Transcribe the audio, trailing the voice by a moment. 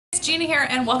It's Gina here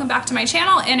and welcome back to my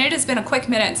channel, and it has been a quick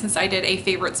minute since I did a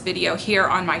favorites video here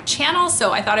on my channel,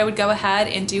 so I thought I would go ahead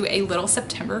and do a little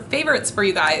September favorites for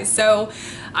you guys. So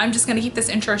I'm just going to keep this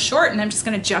intro short and I'm just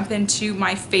going to jump into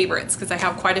my favorites because I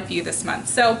have quite a few this month.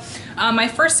 So my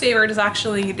first favorite is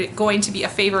actually going to be a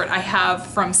favorite I have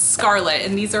from Scarlett,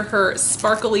 and these are her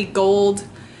sparkly gold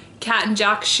Cat and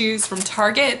Jack shoes from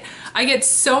Target. I get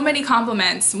so many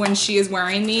compliments when she is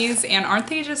wearing these, and aren't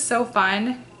they just so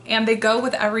fun? And they go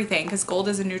with everything because gold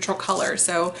is a neutral color,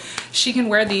 so she can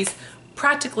wear these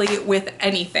practically with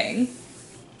anything.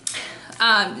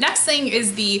 Next thing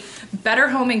is the Better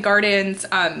Home and Gardens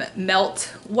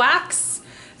melt wax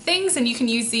things, and you can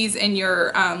use these in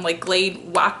your like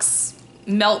Glade wax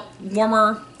melt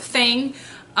warmer thing,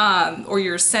 or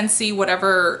your Scentsy,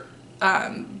 whatever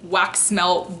wax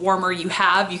melt warmer you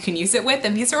have, you can use it with.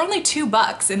 And these are only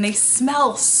 $2 and they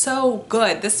smell so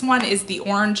good. This one is the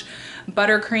orange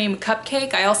buttercream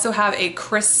cupcake. I also have a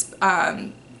crisp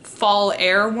fall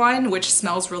air one, which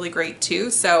smells really great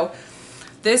too. So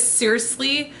this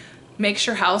seriously makes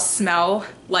your house smell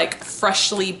like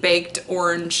freshly baked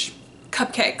orange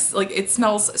cupcakes. Like, it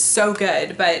smells so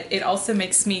good, but it also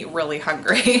makes me really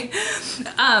hungry.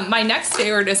 My next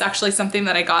favorite is actually something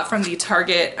that I got from the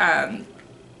Target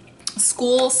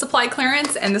school supply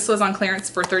clearance, and this was on clearance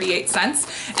for 38 cents.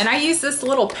 And I use this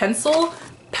little pencil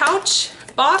pouch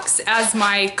box as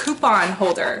my coupon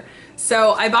holder.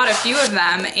 So I bought a few of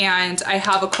them, and I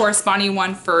have a corresponding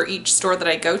one for each store that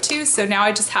I go to. So now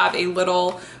I just have a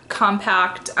little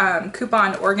compact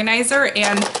coupon organizer,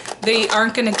 and they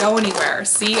aren't gonna go anywhere.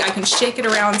 See, I can shake it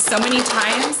around so many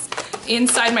times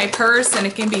inside my purse and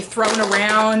it can be thrown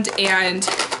around and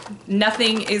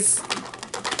nothing is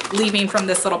leaving from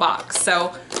this little box.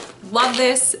 So love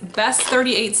this. Best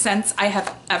 38 cents I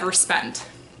have ever spent.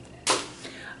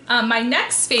 My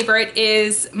next favorite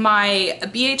is my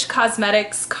BH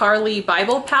Cosmetics Carly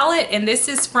Bible palette, and this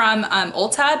is from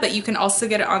Ulta, but you can also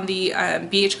get it on the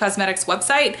BH Cosmetics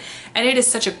website, and it is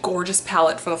such a gorgeous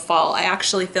palette for the fall. I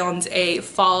actually filmed a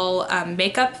fall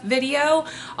makeup video.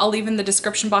 I'll leave in the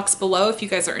description box below if you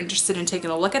guys are interested in taking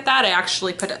a look at that. I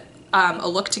actually put a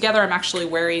look together. I'm actually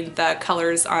wearing the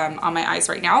colors on my eyes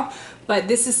right now. But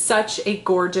this is such a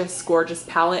gorgeous, gorgeous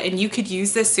palette, and you could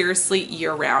use this seriously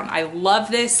year round. I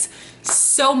love this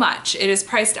so much. It is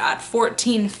priced at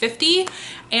 $14.50,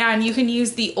 and you can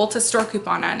use the Ulta store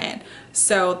coupon on it.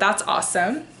 So that's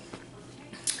awesome.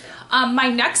 My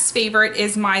next favorite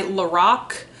is my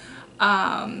Lorac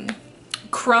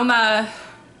Chroma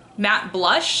Matte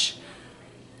Blush.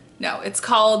 No, it's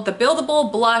called the Buildable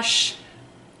Blush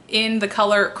in the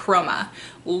color Chroma.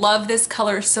 Love this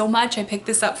color so much. I picked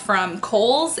this up from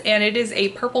Kohl's, and it is a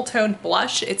purple toned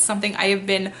blush. It's something I have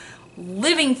been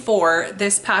living for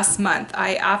this past month.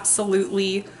 I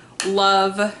absolutely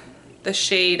love the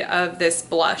shade of this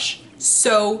blush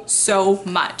so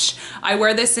much. I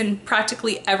wear this in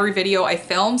practically every video I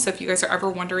film, so if you guys are ever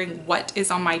wondering what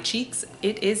is on my cheeks,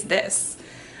 it is this.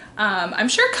 I'm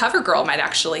sure CoverGirl might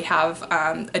actually have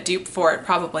a dupe for it,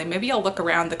 probably. Maybe I'll look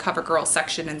around the CoverGirl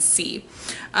section and see.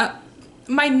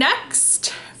 My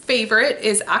next favorite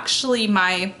is actually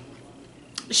my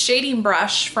shading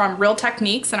brush from Real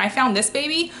Techniques, and I found this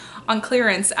baby on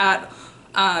clearance at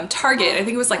Target. I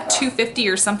think it was like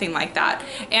 $2.50 or something like that.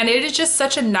 And it is just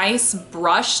such a nice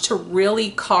brush to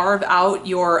really carve out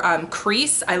your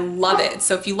crease. I love it.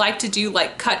 So if you like to do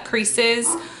like cut creases,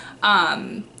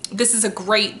 this is a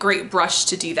great brush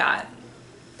to do that.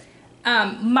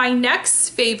 My next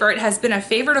favorite has been a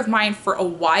favorite of mine for a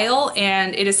while,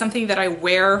 and it is something that I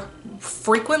wear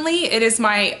frequently. It is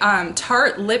my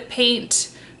Tarte lip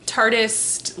paint,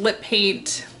 Tartist lip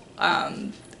paint.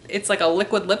 It's like a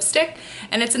liquid lipstick,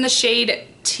 and it's in the shade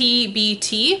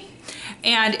TBT,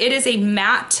 and it is a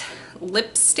matte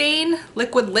lip stain,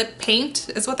 liquid lip paint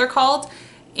is what they're called,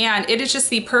 and it is just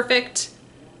the perfect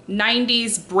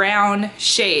 90s brown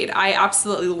shade. I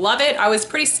absolutely love it. I was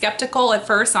pretty skeptical at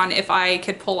first on if I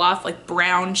could pull off like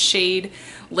brown shade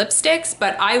lipsticks,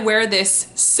 but I wear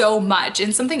this so much.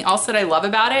 And something else that I love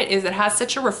about it is it has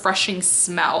such a refreshing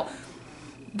smell.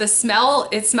 The smell,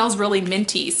 it smells really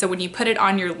minty. So when you put it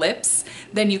on your lips,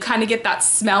 then you kind of get that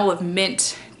smell of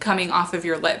mint coming off of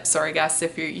your lips. Or I guess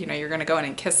if you're gonna go in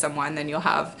and kiss someone, then you'll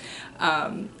have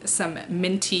some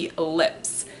minty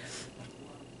lips.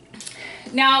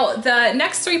 Now, the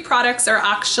next three products are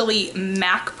actually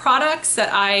MAC products that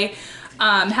I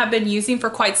have been using for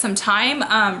quite some time.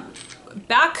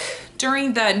 Back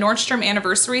during the Nordstrom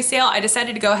anniversary sale, I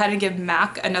decided to go ahead and give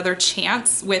MAC another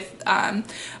chance with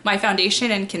my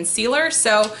foundation and concealer.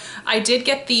 So I did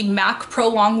get the MAC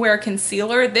Pro Longwear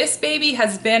Concealer. This baby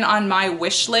has been on my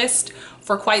wish list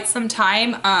for quite some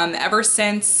time. Ever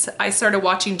since I started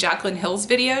watching Jaclyn Hill's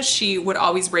videos, she would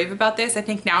always rave about this. I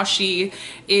think now she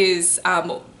is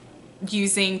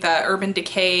using the Urban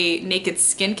Decay Naked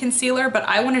Skin Concealer, but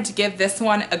I wanted to give this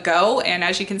one a go, and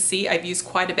as you can see, I've used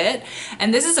quite a bit.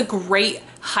 And this is a great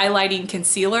highlighting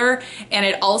concealer, and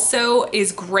it also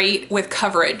is great with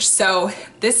coverage. So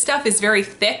this stuff is very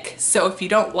thick, so if you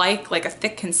don't like a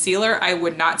thick concealer, I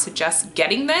would not suggest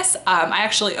getting this. I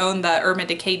actually own the Urban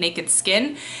Decay Naked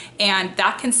Skin, and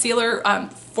that concealer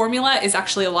formula is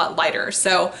actually a lot lighter.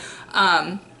 So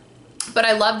but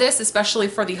I love this, especially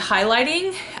for the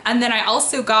highlighting. And then I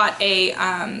also got a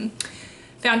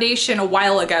foundation a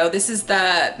while ago. This is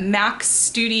the MAC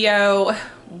Studio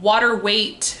Water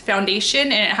Weight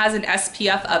Foundation, and it has an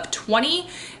SPF of 20,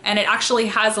 and it actually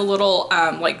has a little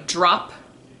like drop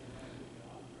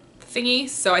thingy,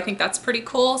 so I think that's pretty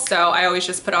cool. So I always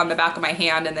just put it on the back of my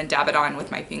hand and then dab it on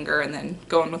with my finger and then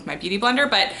go in with my beauty blender.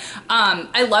 But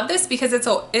I love this because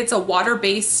it's a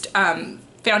water-based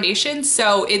foundation,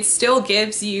 so it still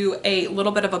gives you a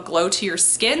little bit of a glow to your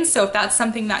skin. So if that's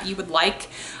something that you would like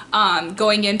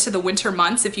going into the winter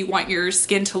months, if you want your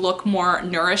skin to look more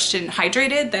nourished and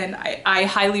hydrated, then I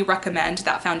highly recommend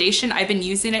that foundation. I've been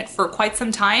using it for quite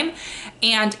some time,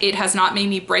 and it has not made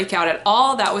me break out at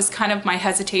all. That was kind of my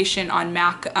hesitation on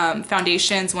MAC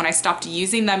foundations when I stopped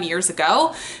using them years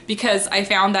ago, because I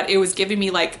found that it was giving me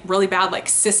like really bad like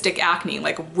cystic acne,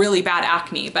 like really bad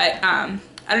acne. But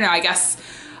I don't know, I guess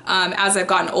as I've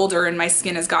gotten older and my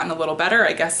skin has gotten a little better,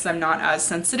 I guess I'm not as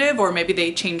sensitive, or maybe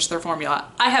they changed their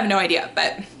formula. I have no idea,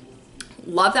 but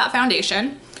love that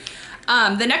foundation.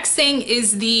 The next thing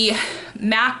is the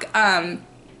MAC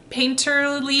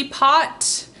Painterly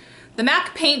Pot. The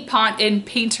MAC Paint Pot in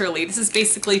Painterly. This is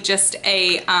basically just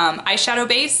a eyeshadow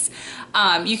base.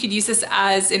 You could use this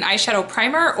as an eyeshadow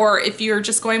primer, or if you're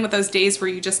just going with those days where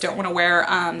you just don't want to wear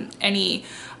any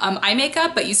eye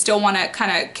makeup, but you still want to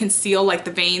kind of conceal like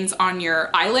the veins on your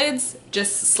eyelids,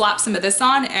 just slap some of this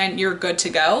on and you're good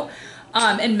to go.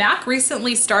 And MAC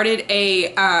recently started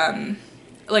a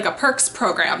like a perks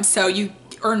program, so you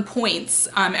earn points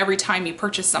every time you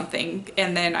purchase something,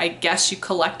 and then I guess you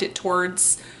collect it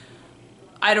towards,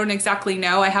 I don't exactly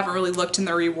know, I haven't really looked in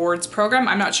the rewards program.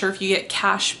 I'm not sure if you get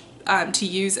cash to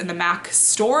use in the MAC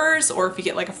stores or if you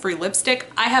get like a free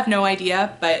lipstick. I have no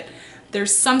idea, but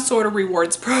there's some sort of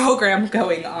rewards program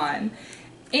going on.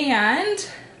 And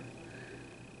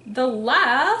the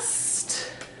last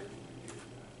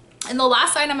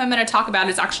item I'm going to talk about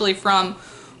is actually from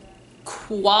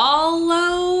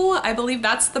Qalo. I believe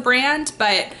that's the brand,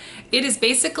 but it is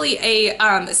basically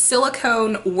a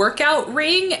silicone workout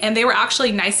ring, and they were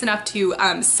actually nice enough to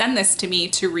send this to me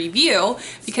to review,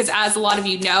 because as a lot of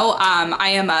you know, I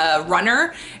am a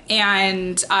runner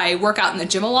and I work out in the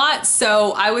gym a lot.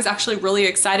 So I was actually really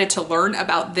excited to learn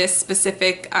about this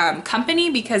specific company,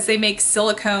 because they make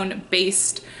silicone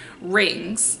based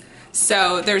rings.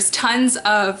 So there's tons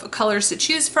of colors to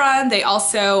choose from. They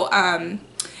also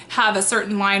have a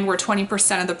certain line where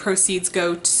 20% of the proceeds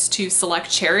go to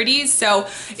select charities. So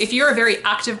if you're a very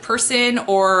active person,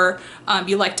 or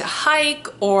you like to hike,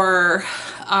 or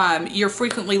you're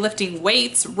frequently lifting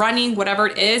weights, running, whatever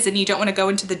it is, and you don't want to go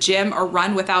into the gym or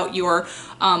run without your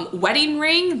wedding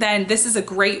ring, then this is a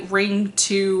great ring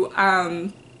to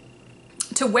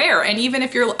wear. And even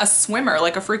if you're a swimmer,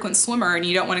 like a frequent swimmer, and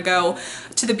you don't want to go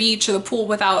to the beach or the pool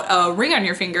without a ring on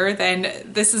your finger, then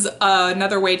this is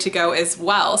another way to go as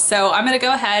well. So I'm going to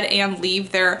go ahead and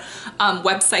leave their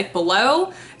website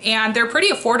below, and they're pretty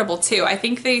affordable too. I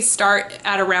think they start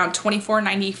at around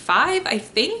 $24.95, I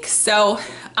think. So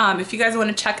if you guys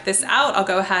want to check this out, I'll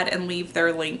go ahead and leave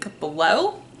their link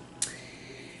below.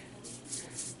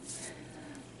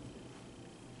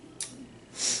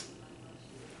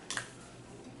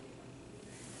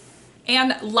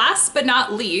 And last but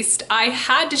not least, I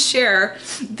had to share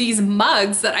these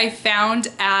mugs that I found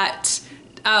at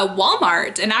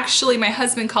Walmart. And actually my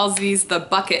husband calls these the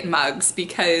bucket mugs,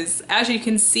 because as you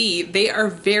can see, they are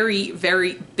very,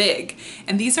 very big.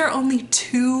 And these are only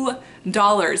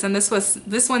 $2. And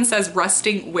this one says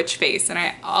Rusting Witch Face. And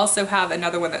I also have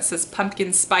another one that says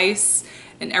Pumpkin Spice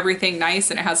and Everything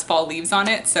Nice, and it has fall leaves on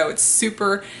it. So it's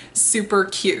super, super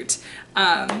cute.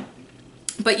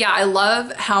 But yeah, I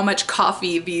love how much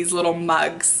coffee these little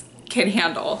mugs can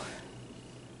handle.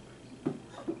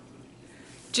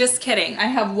 Just kidding. I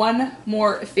have one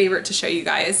more favorite to show you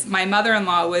guys. My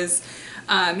mother-in-law was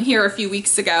here a few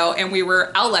weeks ago, and we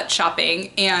were outlet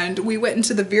shopping, and we went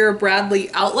into the Vera Bradley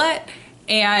outlet,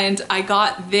 and I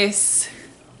got this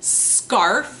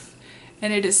scarf,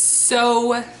 and it is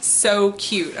so, so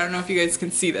cute. I don't know if you guys can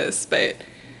see this, but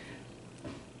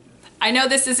I know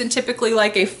this isn't typically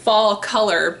like a fall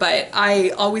color, but I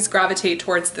always gravitate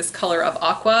towards this color of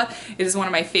aqua. It is one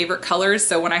of my favorite colors.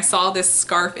 So when I saw this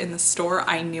scarf in the store,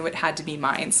 I knew it had to be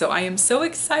mine. So I am so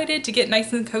excited to get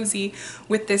nice and cozy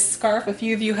with this scarf. A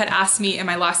few of you had asked me in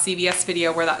my last CVS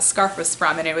video where that scarf was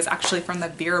from, and it was actually from the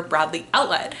Vera Bradley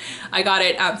outlet. I got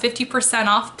it 50%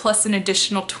 off plus an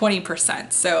additional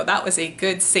 20%. So that was a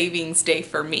good savings day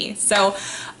for me. So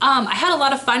I had a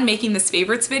lot of fun making this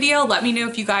favorites video. Let me know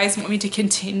if you guys want me to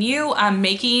continue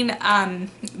making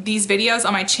these videos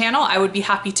on my channel. I would be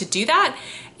happy to do that.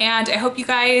 And I hope you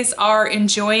guys are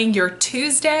enjoying your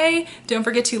Tuesday. Don't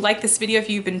forget to like this video if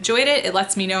you've enjoyed it. It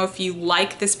lets me know if you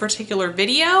like this particular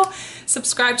video.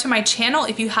 Subscribe to my channel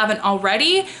if you haven't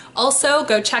already. Also,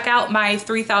 go check out my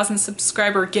 3,000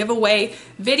 subscriber giveaway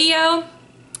video.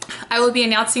 I will be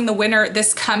announcing the winner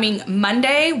this coming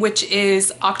Monday, which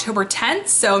is October 10th.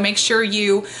 So make sure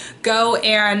you go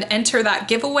and enter that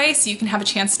giveaway so you can have a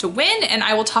chance to win, and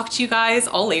I will talk to you guys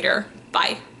all later.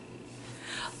 Bye.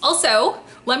 Also,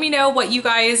 let me know what you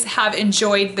guys have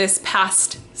enjoyed this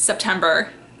past September.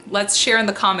 Let's share in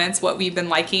the comments what we've been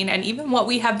liking and even what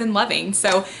we have been loving.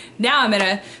 So now I'm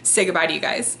gonna say goodbye to you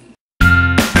guys.